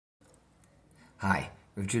Hi,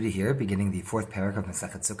 Rav Judah here, beginning the fourth parak of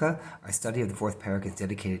Masechet Sukkah. Our study of the fourth parak is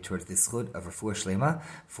dedicated towards the zchut of Refuah Shlema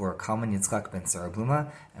for Kalman Yitzchak ben Sarah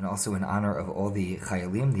Bluma, and also in honor of all the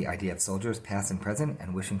Chayalim, the IDF soldiers, past and present,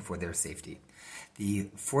 and wishing for their safety. The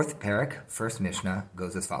fourth parak, first Mishnah,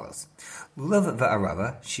 goes as follows. Lulav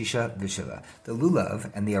va'arava, shisha v'shiva. The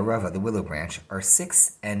lulav and the arava, the willow branch, are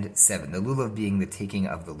 6 and 7. The lulav being the taking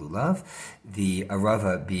of the lulav, the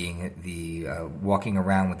arava being the walking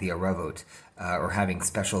around with the aravot, or having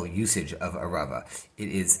special usage of arava. It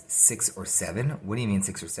is 6 or 7. What do you mean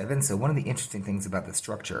 6 or 7? So one of the interesting things about the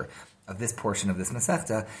structure of this portion of this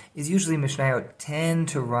Masechta is usually Mishnayot tend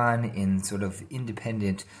to run in sort of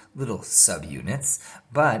independent little subunits,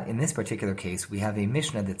 but in this particular case we have a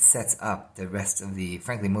Mishnah that sets up the rest of the,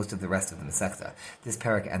 frankly most of the rest of the Masechta, this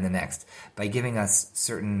parak and the next, by giving us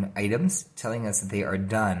certain items, telling us that they are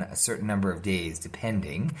done a certain number of days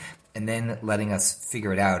depending, and then letting us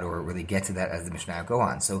figure it out or really get to that as the Mishnah go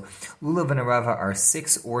on. So Lulav and Arava are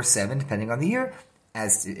 6 or 7 depending on the year,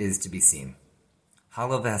 as is to be seen.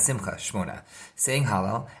 Halal v'hasimcha, shmona. Saying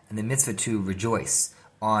halal, and the mitzvah to rejoice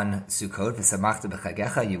on Sukkot, v'samachta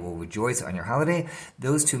b'chagecha, you will rejoice on your holiday.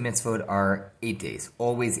 Those two mitzvot are 8 days,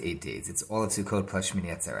 always 8 days. It's all of Sukkot plus Shmini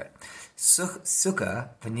Atzeret.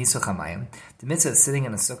 Sukkah, v'nisuch hamayim, the mitzvah of sitting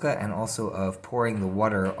in a sukkah and also of pouring the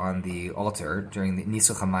water on the altar during the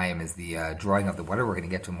nisuch hamayim is the drawing of the water. We're going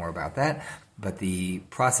to get to more about that. But the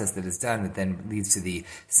process that is done that then leads to the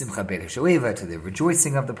Simcha Beit HaShoeva, to the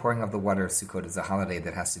rejoicing of the pouring of the water. Sukkot is a holiday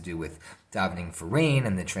that has to do with davening for rain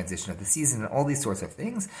and the transition of the season and all these sorts of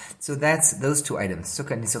things. So that's those two items.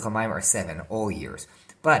 Sukkah and Nisuch HaMayim are 7 all years.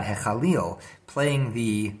 But Hechalil, playing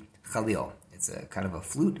the Chalil, it's a kind of a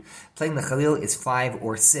flute. Playing the Chalil is 5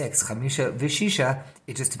 or 6. Chamisha Vishisha,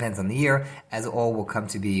 it just depends on the year, as all will come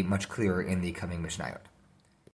to be much clearer in the coming Mishnayot.